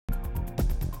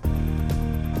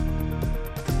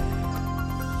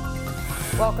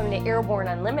Welcome to Airborne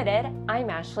Unlimited.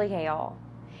 I'm Ashley Hale.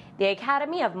 The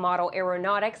Academy of Model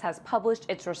Aeronautics has published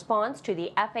its response to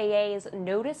the FAA's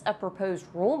Notice of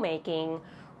Proposed Rulemaking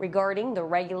regarding the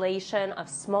regulation of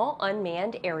small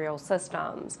unmanned aerial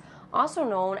systems, also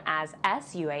known as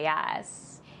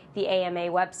SUAS. The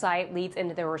AMA website leads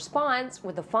into their response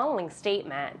with the following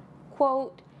statement,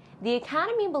 quote, "The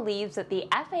Academy believes that the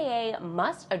FAA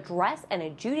must address and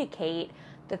adjudicate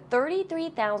the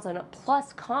 33,000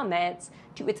 plus comments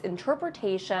to its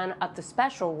interpretation of the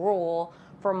special rule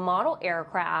for model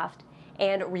aircraft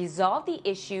and resolve the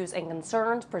issues and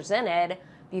concerns presented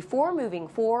before moving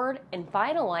forward and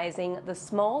finalizing the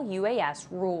small UAS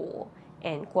rule,"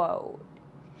 end quote.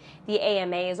 The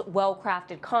AMA's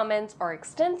well-crafted comments are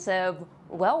extensive,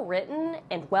 well-written,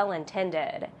 and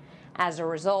well-intended. As a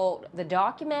result, the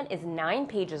document is 9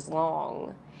 pages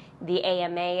long. The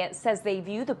AMA says they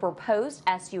view the proposed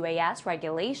SUAS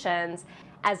regulations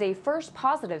as a first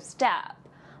positive step,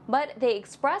 but they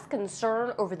express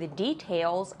concern over the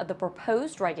details of the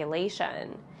proposed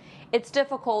regulation. It's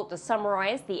difficult to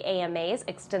summarize the AMA's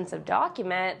extensive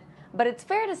document, but it's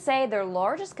fair to say their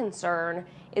largest concern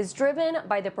is driven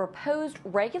by the proposed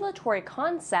regulatory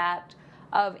concept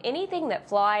of anything that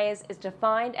flies is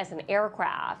defined as an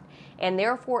aircraft and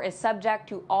therefore is subject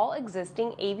to all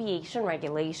existing aviation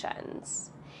regulations.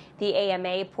 The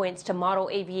AMA points to model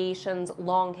aviation's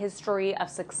long history of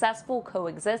successful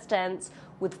coexistence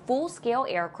with full-scale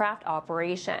aircraft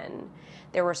operation.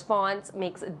 Their response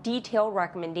makes detailed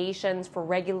recommendations for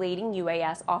regulating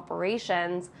UAS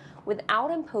operations without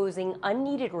imposing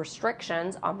unneeded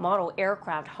restrictions on model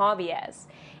aircraft hobbyists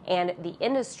and the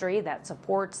industry that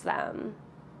supports them.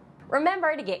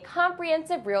 Remember to get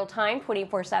comprehensive real-time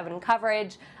 24/7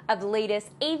 coverage of the latest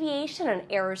aviation and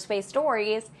aerospace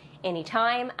stories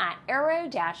anytime at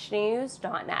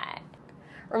aero-news.net.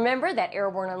 Remember that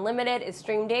Airborne Unlimited is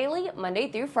streamed daily,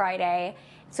 Monday through Friday,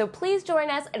 so please join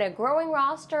us in a growing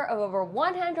roster of over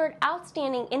 100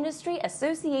 outstanding industry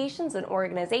associations and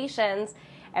organizations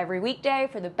every weekday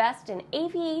for the best in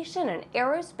aviation and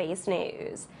aerospace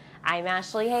news. I'm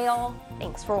Ashley Hale.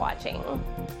 Thanks for watching.